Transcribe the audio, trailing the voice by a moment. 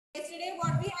yesterday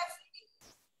what we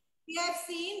have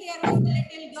seen there was a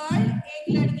little girl, एक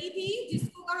लड़की थी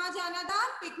जिसको कहाँ जाना था,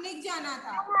 पिकनिक जाना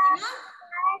था, है ना?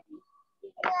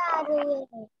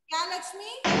 क्या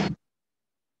लक्ष्मी?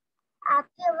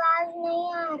 आपकी आवाज नहीं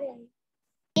आ रही।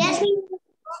 Yes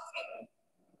okay.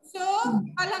 सो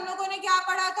कल हम लोगों ने क्या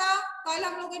पढ़ा था? कल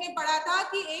हम लोगों ने पढ़ा था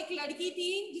कि एक लड़की थी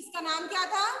जिसका नाम क्या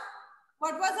था?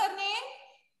 What was her name?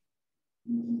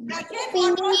 रचित।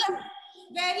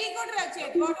 वेरी गुड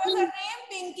रचित। What was her name?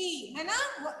 Pinky, है ना?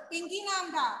 पिंकी नाम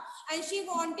था। And she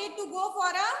wanted to go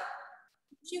for a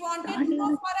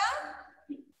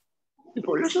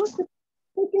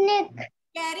picnic.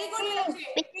 Very good रचित,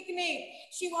 picnic.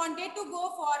 She wanted to go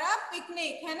for a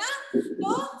picnic, है ना?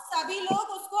 तो सभी लोग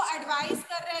उसको एडवाइस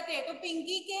कर रहे थे। तो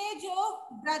पिंकी के जो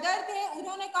ब्रदर थे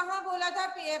उन्होंने कहाँ बोला था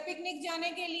पिकनिक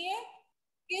जाने के लिए?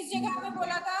 किस जगह पे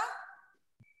बोला था?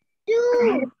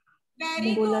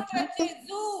 वेरी गुड रचित,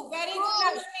 जू। वेरी गुड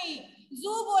लक्ष्मी,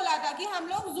 जू बोला था कि हम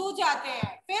लोग जू जाते हैं।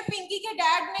 फिर पिंकी के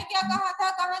डैड ने क्या कहा था,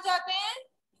 कहाँ जाते हैं?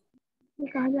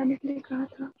 कहाँ जाने के लिए कहा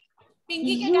था?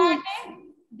 पिंकी के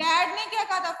डैड ने क्या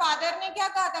कहा था? फादर ने क्या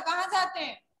कहा था? कहाँ जाते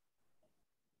हैं?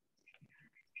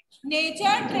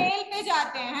 नेचर ट्रेल पे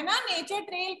जाते हैं, है ना? नेचर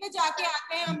ट्रेल पे जाके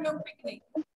आते हैं हम लोग पिकनिक।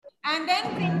 एंड देन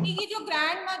पिंकी की जो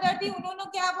ग्रैंड मदर थी उन्होंने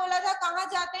क्या बोला था, कहाँ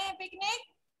जाते हैं पिकनिक?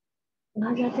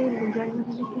 कहाँ जाते हैं? ग्रैंड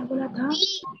मदर ने क्या बोला था?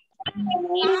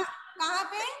 कहाँ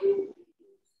पे?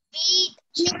 बीच।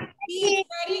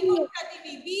 वेरी गुड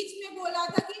प्रतिभा, बीच में बोला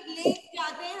था कि लेक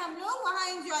जाते हैं हम लोग, वहां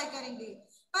एंजॉय करेंगे।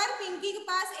 पर पिंकी के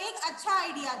पास एक अच्छा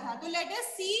आइडिया था। तो let us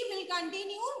C, will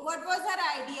continue what was her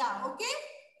idea. Okay,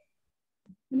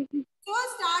 so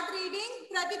start reading.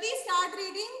 Pratiti, start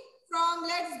reading from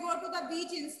let's go to the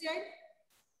beach instead.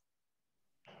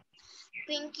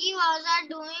 Pinky was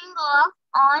doing off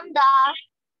on the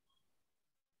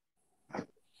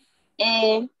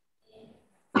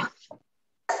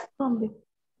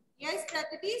Yes,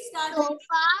 Pratiti, start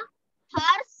sofa.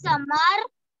 Her summer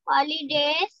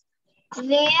holidays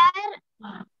were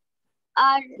a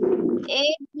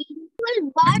beautiful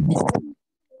but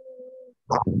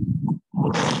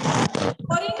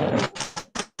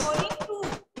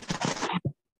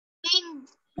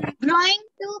going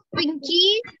to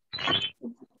Pinky's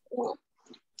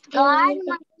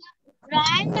grandmother.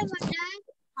 Let's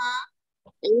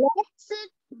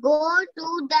go to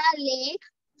the lake.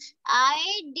 I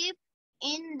dip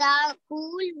in the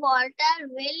cool water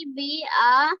will be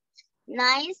a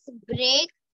nice break.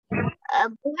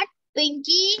 But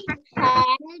Pinky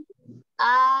had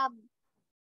a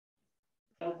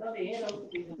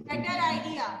better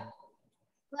idea.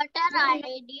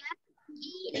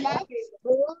 Let's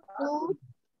go to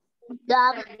the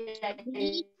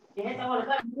beach.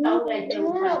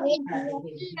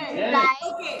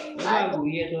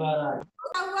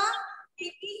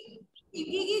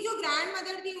 Pinky की जो grand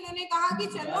mother थी उन्होंने कहा कि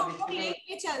चलो हम लोग lake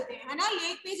पे चलते हैं, है ना?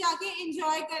 लेक पे जाके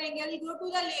एंजॉय करेंगे। Will go to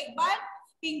the lake, but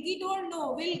Pinky told no,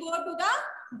 will go to the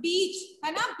beach,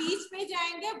 है ना? बीच पे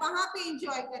जाएंगे, वहां पे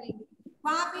एंजॉय करेंगे।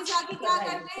 वहां पे जाके क्या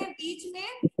करते हैं बीच में?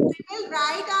 We will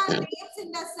write our names in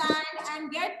the sand and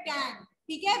gate tan.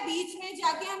 ठीक है, बीच में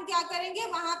जाके हम क्या करेंगे?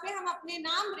 वहां पे हम अपने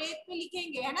नाम रेत पे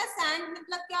लिखेंगे, है ना? सैंड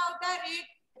मतलब क्या होता है? रेत,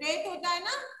 रेत होता है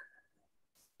ना?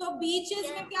 तो बीचेस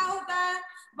में क्या होता है?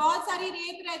 बहुत सारी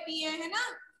रेत रहती है ना?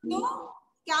 तो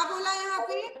क्या बोला यहाँ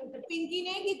पे पिंकी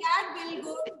ने कि that will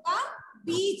go to the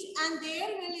beach and there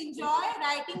will enjoy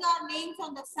writing our names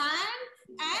on the sand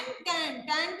and tan.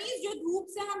 Tan means जो धूप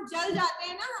से हम जल जाते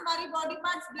हैं ना, हमारे बॉडी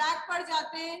पार्ट्स ब्लैक पड़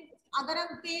जाते हैं अगर हम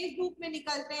तेज धूप में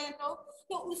निकलते हैं तो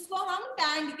उसको हम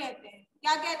टैंड कहते हैं।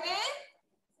 क्या कहते हैं?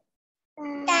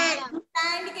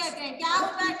 टैंड कहते हैं। क्या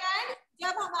होता है टैंड?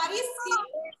 जब हमारी स्किन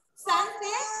सन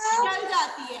से जल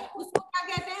जाती है उसको क्या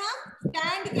कहते हैं? हम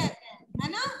टैंड कहते हैं, है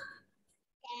ना?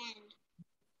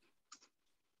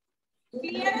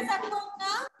 क्लियर है सबको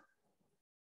इतना?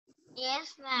 Yes,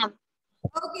 ma'am.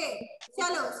 ओके,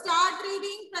 चलो start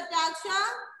reading. प्रत्याक्षा,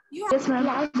 you yes ma'am,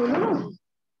 बोलो ना।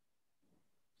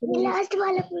 लास्ट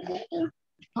वाला बोलो।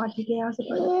 हाँ ठीक है, यहाँ से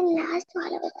लास्ट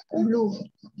वाला बताओ। Blue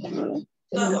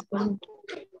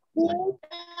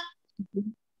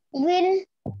will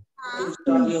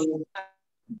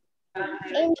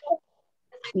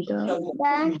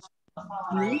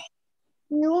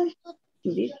you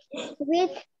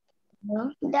with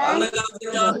the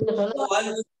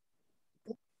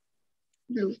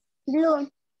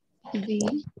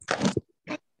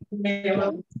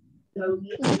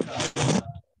blue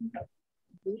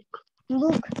we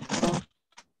book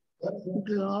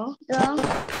draw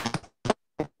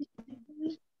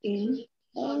in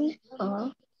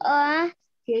a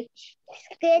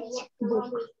sketch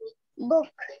book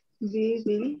we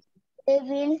will They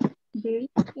will build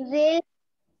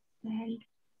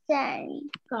sand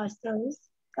castles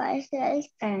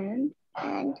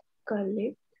and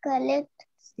collect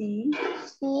sea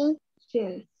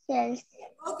shells.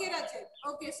 Okay, Rachit.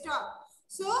 Okay, stop.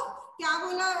 So, क्या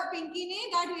बोला पिंकी ने?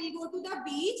 That we'll go to the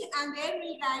beach and there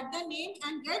we'll write the name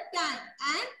and get tan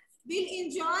and we'll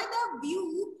enjoy the view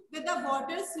with the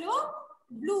water slow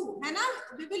blue, है ना?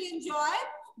 We will enjoy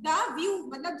the view.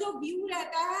 मतलब जो view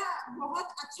रहता है बहुत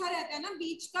अच्छा रहता है ना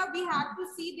बीच का. We have to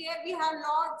see there. We have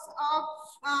lots of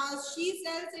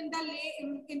seashells in the lake,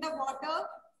 in the water.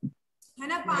 है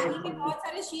ना, पानी में बहुत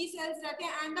सारे शी सेल्स रहते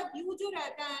हैं एंड द व्यू जो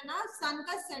रहता है ना सन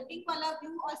का सेटिंग वाला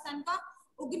व्यू और सन का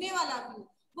उगने वाला व्यू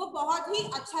वो बहुत ही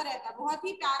अच्छा रहता है, बहुत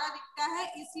ही प्यारा दिखता है.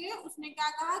 इसलिए उसने क्या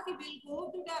कहा कि will go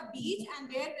to the beach and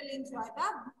there will enjoy the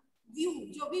view.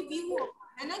 जो भी व्यू होगा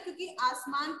है ना, क्योंकि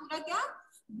आसमान पूरा क्या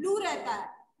ब्लू रहता है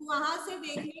तो वहां से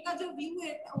देखने का जो व्यू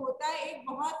होता है एक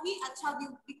बहुत ही अच्छा व्यू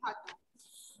दिखाता है.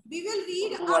 We will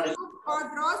read a book or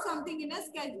draw something in a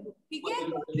sketchbook. ठीक है?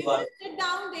 We will sit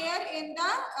down there in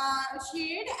the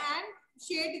shade and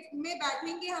shade में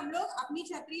बैठेंगे हम लोग अपनी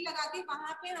छतरी लगा के.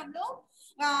 वहां पे हम लोग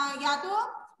या तो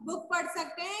बुक पढ़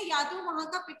सकते हैं या तो वहां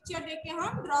का पिक्चर देख के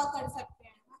हम ड्रॉ कर सकते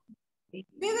हैं.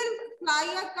 We will fly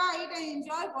a kite and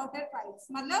enjoy water fights.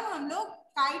 मतलब हम लोग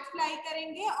काइट फ्लाई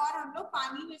करेंगे और हम लोग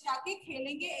पानी में जाके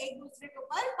खेलेंगे, एक दूसरे के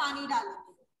ऊपर पानी डालेंगे.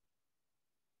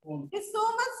 There's so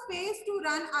much space to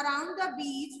run around the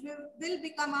beach will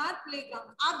become our playground.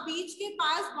 अब बीच के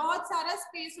पास बहुत सारा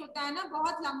स्पेस होता है ना,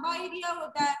 बहुत लंबा एरिया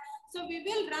होता है. So we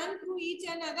will run through each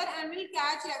another and will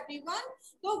catch everyone.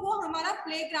 तो वो हमारा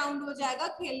प्लेग्राउंड हो जाएगा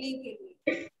खेलने के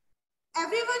लिए.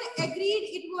 Everyone agreed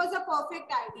it was a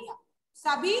perfect idea.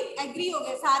 सभी एग्री हो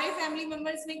गए, सारे फैमिली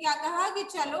मेंबर्स ने क्या कहा कि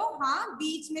चलो हाँ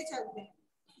बीच में चलते हैं.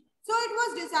 So it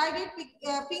was decided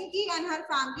Pinky and her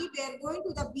family were going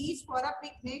to the beach for a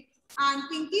picnic and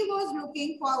Pinky was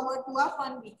looking forward to a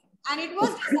fun weekend. And it was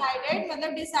decided,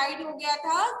 मतलब डिसाइड हो गया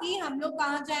था कि हम लोग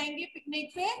कहाँ जाएंगे पिकनिक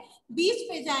पे, बीच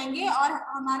पे जाएंगे और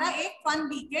हमारा एक फन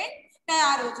वीकेंड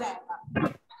तैयार हो जाएगा.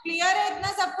 क्लियर है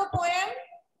इतना सबको पोएम?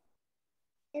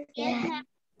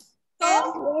 तो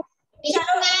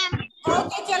चलो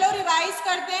ओके चलो रिवाइज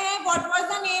करते हैं. What was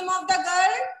the name of the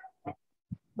girl?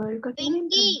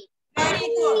 Pinky. Very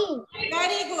good.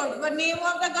 Very good. The name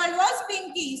of the girl was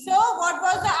Pinky. So, what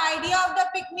was the idea of the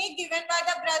picnic given by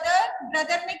the brother?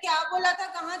 Brother ने क्या बोला था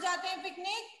कहाँ जाते हैं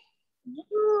picnic?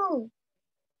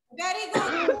 Very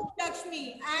good, Lakshmi.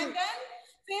 And then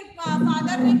फिर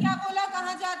father ने क्या बोला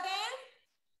कहाँ जाते हैं?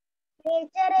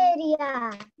 Nature area.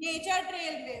 Nature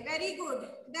trail पे. Very good.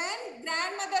 Then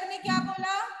grandmother ने क्या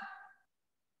बोला?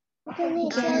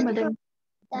 Grandmother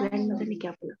ने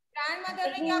क्या बोला? Grandmother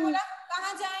ने क्या बोला?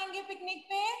 कहाँ जाएंगे पिकनिक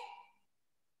पे?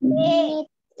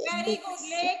 वेरी गुड,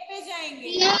 लेक पे जाएंगे.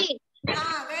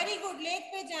 हाँ वेरी गुड, लेक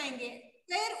पे जाएंगे.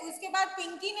 फिर उसके बाद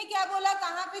पिंकी ने क्या बोला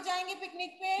कहाँ पे जाएंगे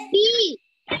पिकनिक पे?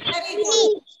 वेरी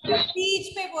गुड, बीच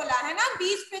पे बोला है ना,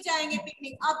 बीच पे जाएंगे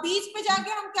पिकनिक. अब बीच पे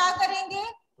जाके हम क्या करेंगे?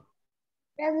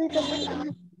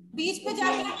 बीच पे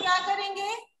जाके हम क्या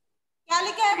करेंगे? क्या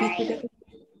लिखा है?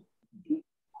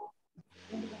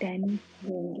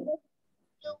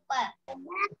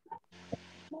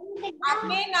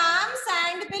 अपने नाम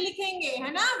सैंड पे लिखेंगे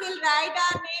है ना. Will write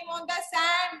our name on the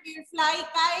sand. Will fly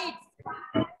kite.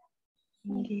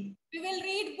 We will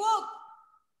read book.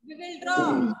 We will draw.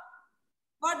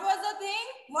 What was the thing?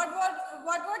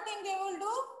 What thing they will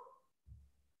do?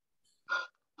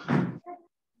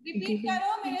 Repeat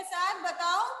करो मेरे साथ,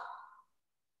 बताओ.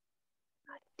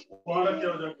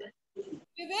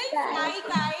 We will fly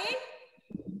kite.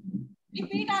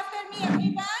 Repeat after me,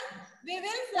 everyone. We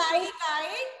will fly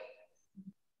kite.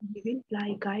 We will fly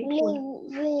kite. We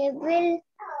will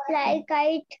fly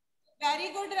kite. Very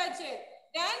good, Rachit.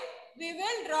 Then we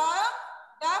will draw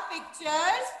the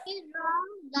pictures.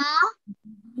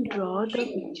 Draw the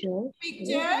pictures.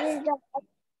 Pictures.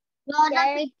 Draw the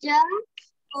pictures.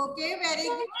 Okay, very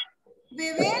good. We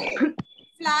will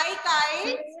fly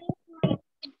kite.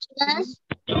 Pictures.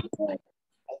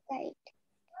 Kite.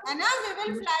 And now we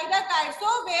will fly the kite.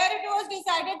 So where it was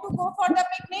decided to go for the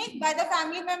picnic by the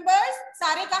family members?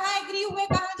 सारे कहाँ agree हुए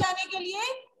कहाँ जाने के लिए?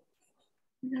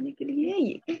 जाने के लिए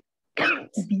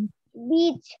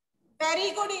बीच.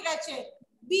 Very good, Rachit.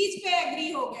 बीच पे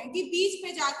agree हो गए कि बीच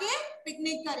पे जाके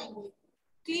पिकनिक करेंगे.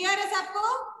 क्लियर है सबको?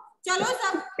 चलो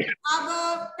सब अब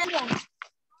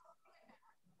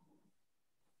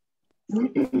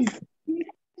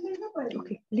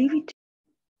okay, leave it.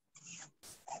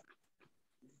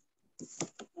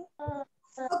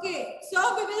 Okay, so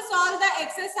we will solve the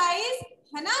exercise,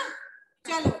 है ना?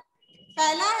 चलो,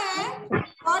 पहला है,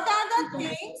 what are the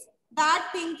things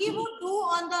that Pinky would do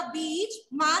on the beach.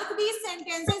 Mark these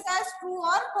sentences as true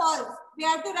or false. We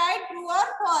have to write true or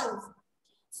false.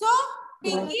 So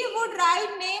Pinky would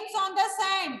write names on the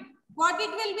sand. What it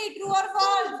will be, true or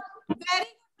false? Very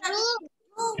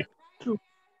good. True.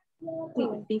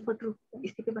 True. T for true.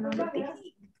 इसी पे बना लेते हैं.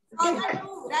 For the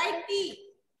true, write T.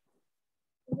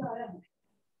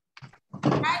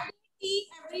 Write T,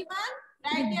 everyone.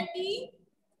 Write the T.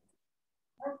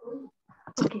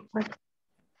 Okay, but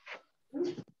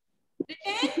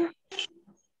Written?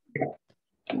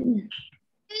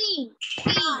 T.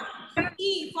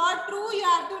 For true, you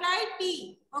have to write T.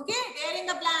 Okay, there in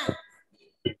the blank.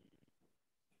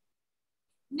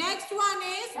 Next one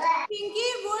is Pinky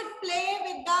would play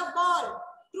with the ball.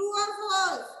 True or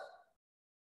false?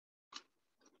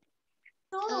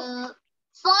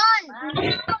 False.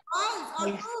 False or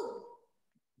true?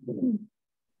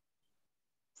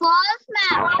 False,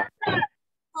 ma'am.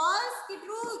 False की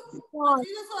true? False.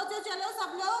 सोचो चलो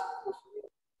सब लोग.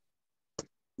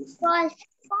 False.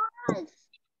 False.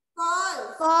 False.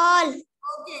 False.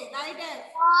 Okay, right है.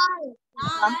 False.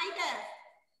 हाँ right है.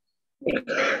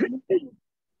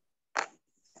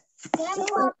 Now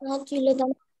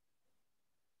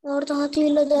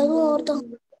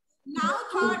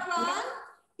third one,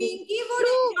 Pinky would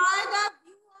enjoy the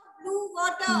view of blue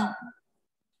water.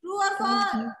 True or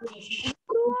false?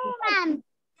 True, ma'am.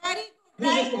 Very good.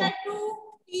 Write that true.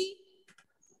 T.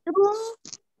 True.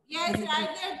 Yes,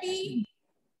 write that T.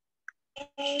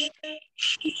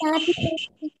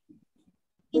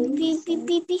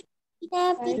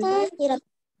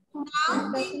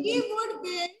 Now Pinky would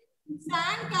build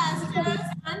sand castles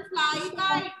and fly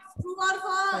kites. True or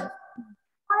false?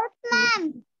 False, ma'am.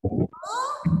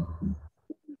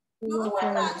 No,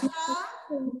 Natasha.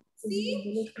 See,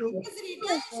 it is written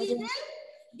she will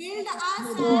build us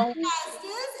sand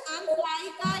castles and fly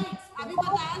kites. अभी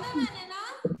बताया ना मैंने ना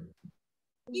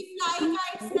कि fly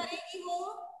kites करेगी वो.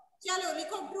 चलो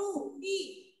लिखो true. T.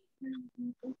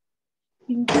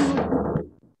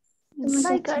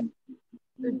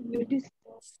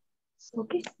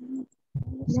 Okay.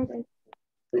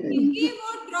 Pinky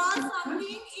would draw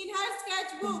something in her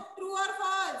sketchbook. True or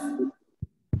false?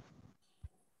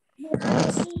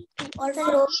 What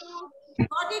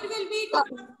it will be?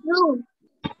 True.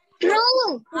 True.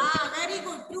 हाँ, very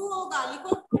good. True होगा.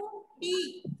 लिखो true. D.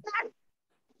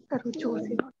 करो जोर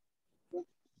से.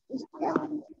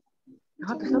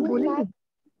 हाँ तो सब बोलेंगे.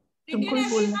 तुमको भी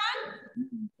बोलना.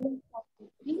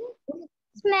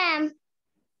 Ma'am.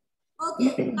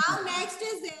 Okay. Now next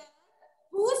is there.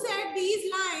 Who said these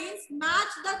lines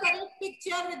match the correct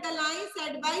picture with the lines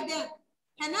said by them?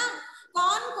 है ना?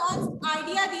 कौन कौन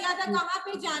आइडिया दिया था कहाँ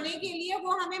पे जाने के लिए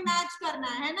वो हमें मैच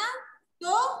करना है ना?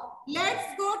 तो let's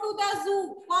go to the zoo.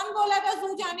 कौन बोला था जू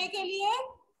जाने के लिए?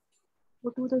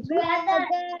 ब्रदर.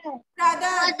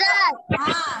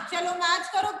 हाँ चलो मैच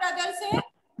करो ब्रदर से.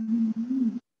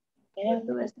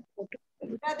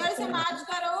 ब्रदर से मैच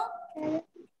करो.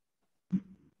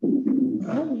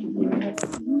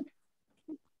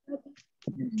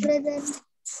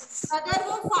 ब्रदर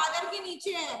वो फादर के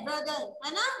नीचे है. ब्रदर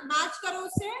है ना? मैच करो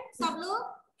उससे सब लोग.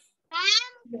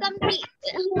 कंप्लीट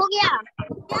हो गया.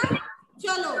 क्या?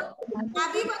 चलो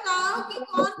अभी बताओ कि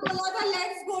कौन बोला था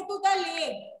let's go to the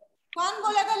lake. कौन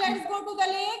बोला था let's go to the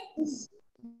lake?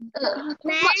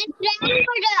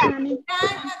 Grandmother.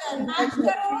 Match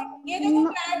करो. ये देखो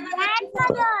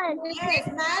ग्रैंडमदर. Yes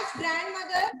match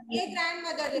grandmother. ये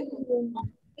ग्रैंडमदर देखो.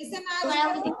 इसे मैच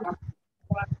करो.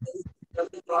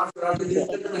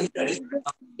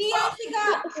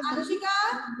 अंशिका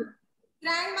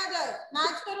ग्रैंडमदर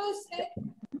मैच करो इससे.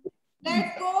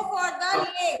 Let's go for the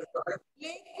lake.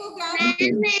 Lake को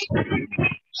फिर let's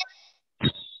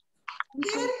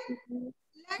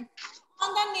on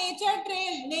the nature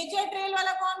trail. Nature trail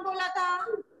वाला कौन बोला था?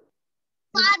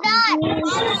 Father.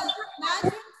 Match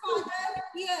with father.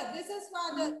 Here, this is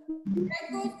father. Let's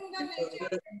go to the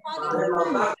nature. Father.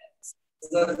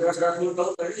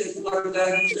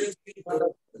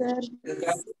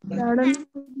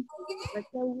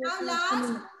 Okay. Now last,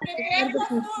 prepare the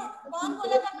food. कौन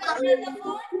बोला था prepare the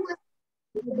food?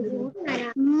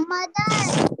 Mother.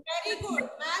 Very good.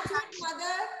 Match with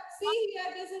mother. See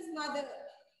here, this is mother.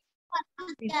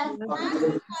 Match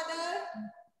with mother.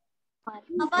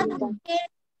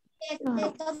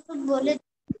 बोले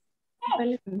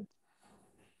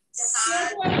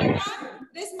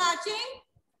this matching.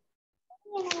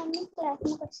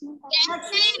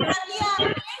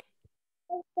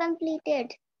 Completed.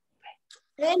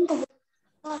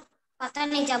 पता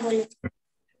नहीं क्या बोले.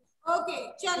 Okay,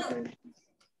 चलो.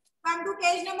 Come to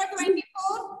page number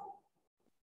 24.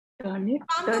 Turn it.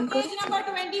 Come to page number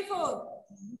 24.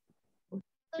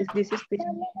 This is page.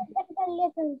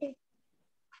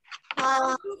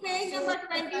 To page number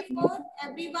 24,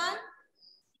 everyone.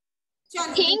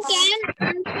 Think and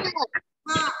answer.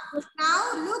 Now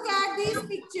look at these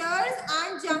pictures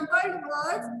and jumbled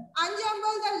words.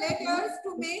 Unjumble the letters to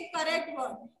make correct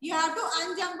word. You have to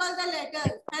unjumble the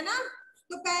letters, है ना?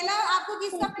 तो पहला आपको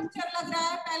किसका picture लग रहा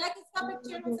है? पहला किसका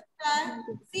पिक्चर हो सकता है?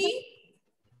 See?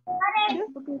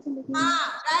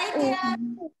 Right here.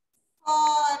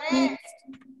 Forest.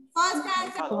 First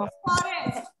answer is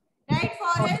forest. Right,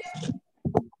 forest.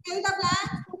 Fill the blank.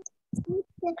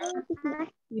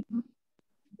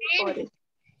 Forest.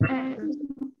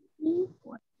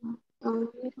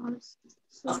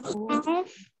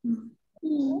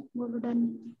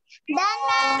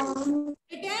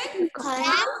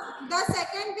 The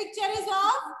second picture is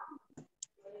of.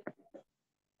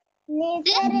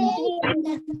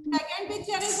 Second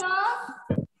picture is of.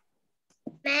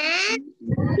 Very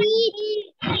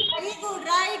good.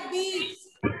 Right, beach.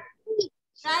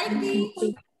 Right, beach.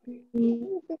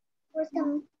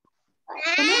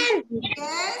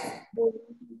 Yes.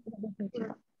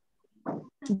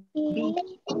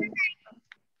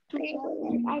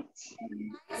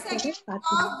 Second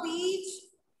of beach.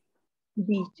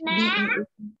 Beach.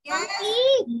 Yes.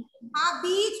 हाँ,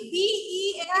 beach.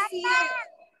 B-E-A-C-H.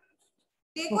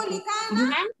 देखो लिखा है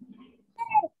ना?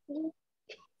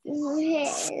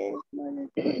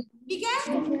 ठीक है?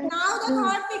 Now the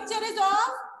third picture is of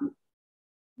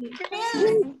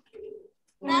hills.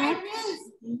 Right, hills.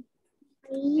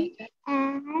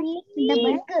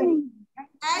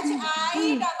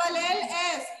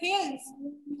 H-I-L-L-S. Hills.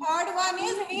 Third one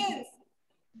is hills.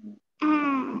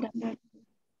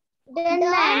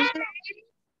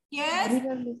 Yes.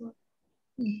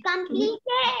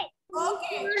 Completed.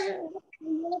 Okay.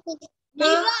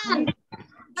 Now,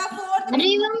 the fourth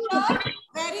picture.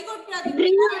 Very good,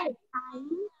 Pradipika.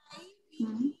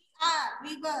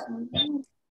 River.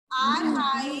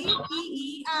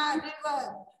 R-I-V-E-R. River.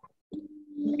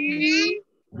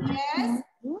 Yes.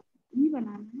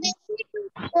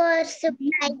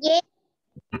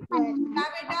 क्या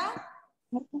बेटा?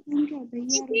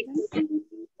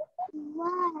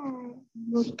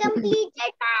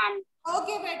 Completed, ma'am.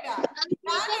 Okay, बेटा.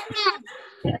 Done everyone?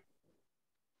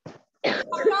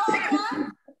 पक्का हो गया?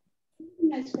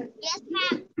 Yes,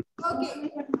 ma'am. Okay.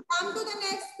 Come to the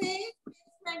next page,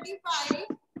 page 25.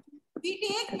 We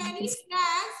take many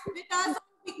snacks with us on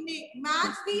picnic.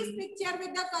 Match these picture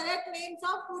with the correct names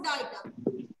of food item.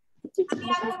 अभी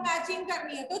आपको matching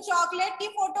करनी है. तो chocolate की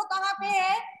photo कहाँ पे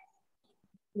है?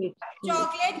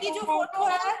 चॉकलेट की जो फोटो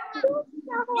है,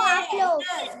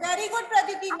 वेरी गुड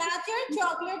प्रतीति. Match it.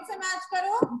 चॉकलेट से मैच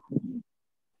करो.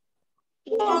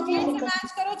 चॉकलेट से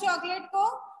मैच करो चॉकलेट को.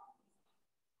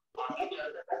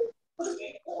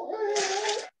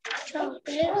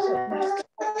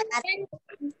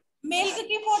 मिल्क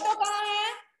की फोटो कहाँ है?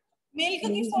 मिल्क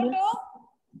की फोटो.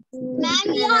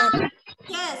 Ma'am, यहाँ.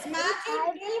 Yes, match it.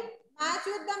 Milk. Match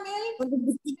with the milk.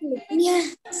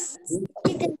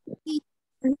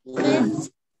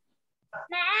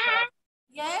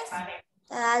 Yes.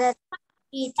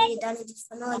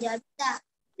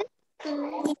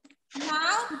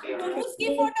 Now, juice की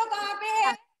फोटो कहाँ पे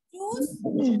है? जूस.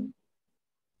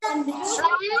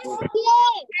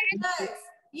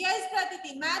 Yes,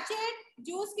 प्रतीति. Match it.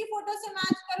 जूस की फोटो से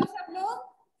मैच करो सब लोग.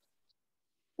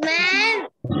 Ma'am.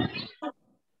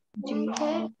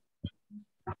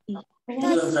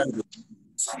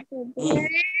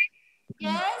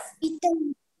 Yes.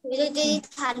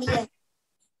 थाली है.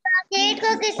 चॉकलेट को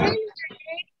किसने?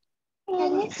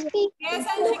 Yes,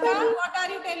 Anshika. What are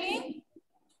you telling?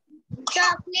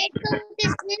 Chocolate को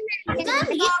किसने?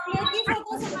 चॉकलेट की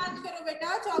फोटो से मैच करो बेटा.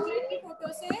 चॉकलेट की फोटो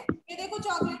से. ये देखो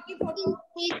चॉकलेट की फोटो.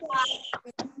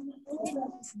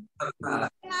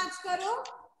 मैच करो.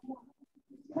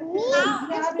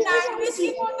 सैंडविच की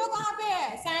फोटो कहाँ पे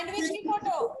है? सैंडविच की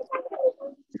फोटो.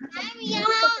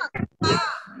 हाँ,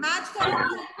 मैच करो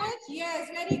sandwich. Yes,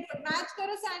 very good. Match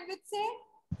करो सैंडविच से.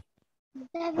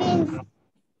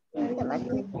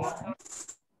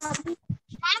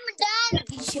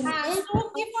 सूप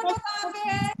की फोटो कहाँ पे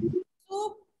है?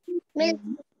 Soup. Yes.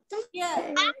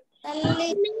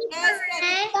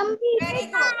 Very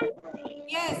good.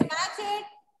 Yes, match it.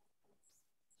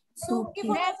 Soup की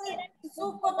फोटो से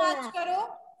सूप को मैच करो.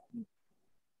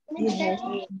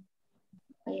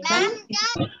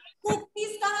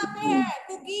 कुकीज कहाँ पे है?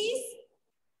 कुकीज.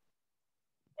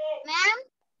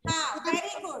 हाँ,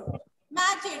 very good.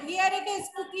 Match it. Here it is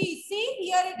cookies. See,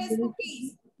 here it is cookies.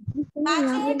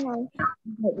 Match it.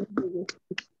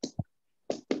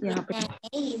 यहाँ पे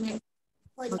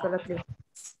गलत है.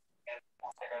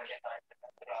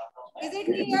 Is it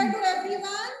clear to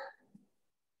everyone?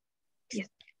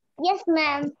 Yes,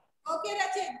 ma'am. Okay,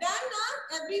 Rachit. Done now,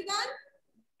 everyone?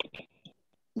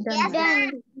 Yes,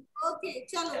 ma'am. Okay,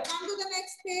 chalo. Come to the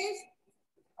next page.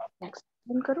 Next.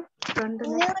 करो. Turn the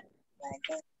next.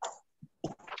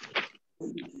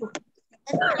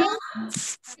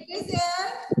 It is there.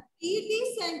 Read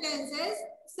these sentences.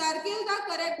 Circle the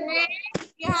correct word.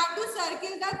 You have to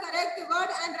circle the correct word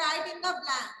and write in the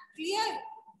blank. Clear?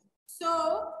 So,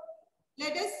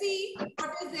 let us see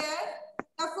what is there.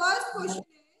 The first question is,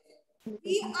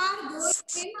 we are going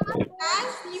in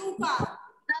dash new car.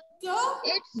 So,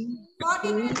 what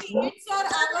it will be? It's or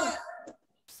our?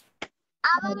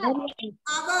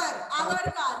 Our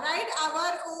car, right? Our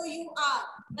O-U-R,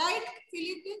 right? Fill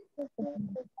it in.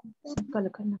 कल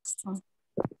करना.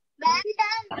 Okay,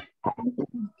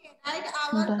 right?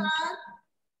 Our car.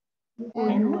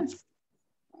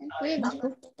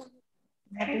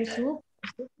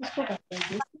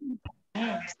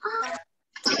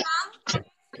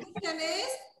 Question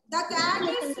is, the cat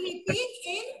is sleeping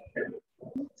in.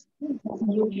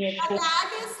 The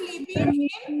cat is sleeping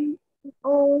in.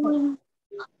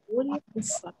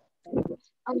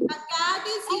 The cat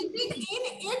is sleeping in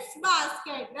its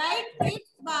basket, right? Its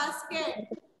basket.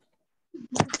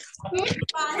 Its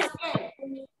basket.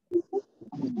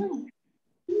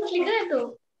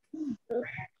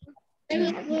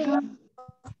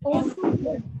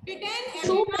 Written,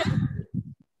 everyone?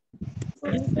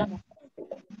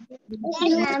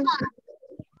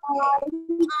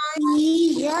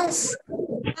 Yes.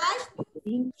 Dash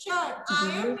new shirt. I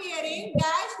am wearing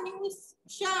dash new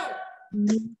shirt.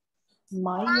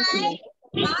 My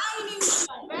My new shirt.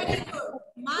 Very good.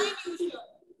 My new shirt.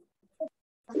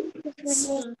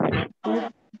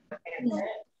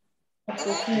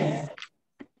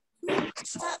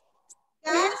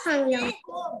 Dash a home.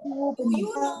 Do you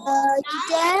know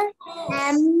dash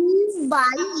home?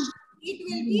 It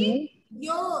will be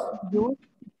your.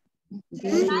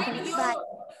 Right, your.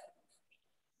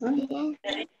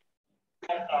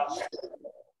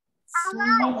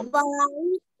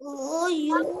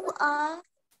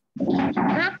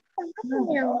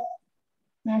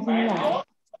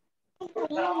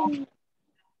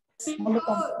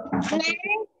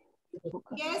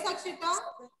 Yes, Akshita.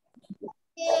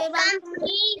 क्या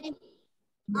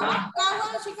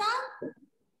हुआ शिखा?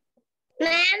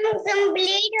 Ma'am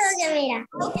complete हो गया मेरा.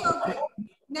 Okay, okay.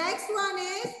 Next one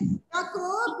is, the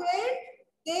crow built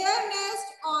their nest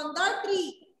on the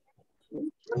tree.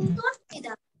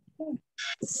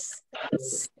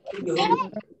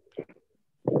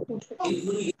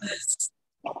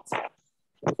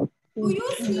 Do you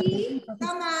see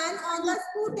the man on the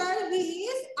scooter? He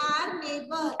is our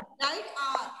neighbor, right?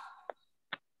 Our.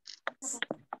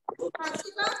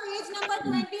 Akshita, page number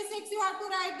 26, you have to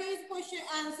write these question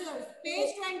answers.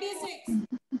 Page 26.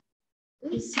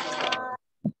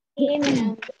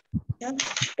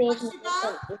 Akshita,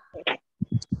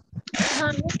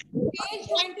 page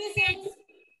 26.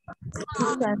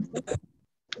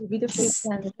 With the fifth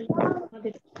answer.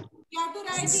 You have to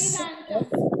write these answers.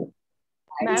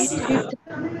 Ma'am, fifth.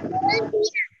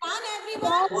 Done,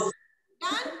 everyone?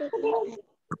 Done?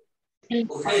 You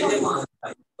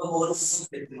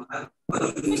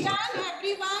done,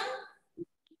 everyone?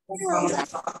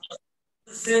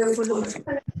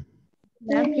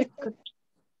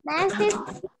 Ma'am,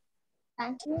 fifth.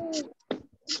 Ma'am fifth.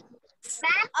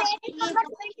 Ma'am page number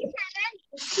 27.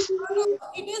 No,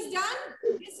 it is done.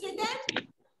 It's written.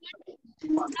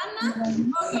 Done, na?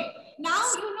 Okay. Now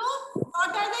you know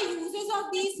what are the uses of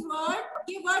these words.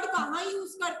 ये word कहाँ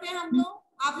use करते हैं हम लोग?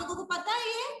 आप लोगों को पता है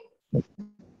ये?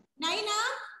 नहीं ना?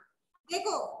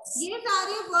 देखो, ये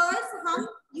सारे words हम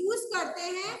use करते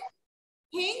हैं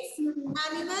things,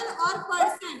 animal और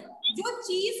person. जो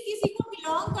चीज किसी को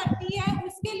belong करती है,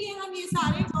 उसके लिए हम ये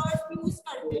सारे words use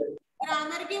करते हैं.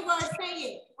 Grammar के words हैं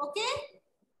ये. Okay?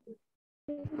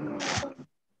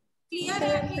 क्लियर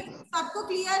है? सबको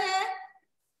क्लियर है?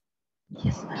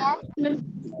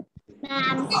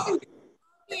 मैम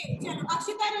ओके, चलो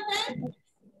अक्षिता रिटर्न.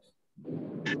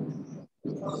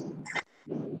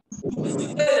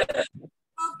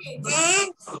 ओके,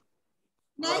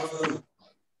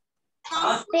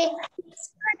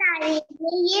 नेक्स्ट बता रही है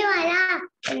ये वाला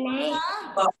नहीं.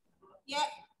 ये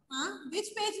हाँ, which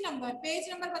page number? Page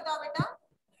number बताओ बेटा.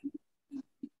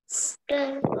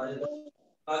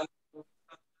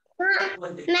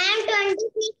 मैम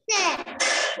 26 है.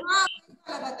 हाँ,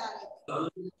 बता रही.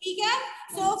 ठीक है.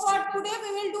 So for today we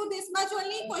will do this much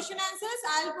only. Question answers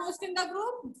I'll post in the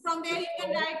group. From there you can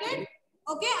write it.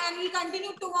 Okay, and we'll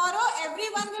continue tomorrow.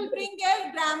 Everyone will bring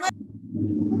their grammar.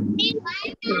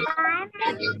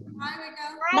 Bye, beta.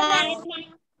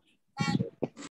 Bye.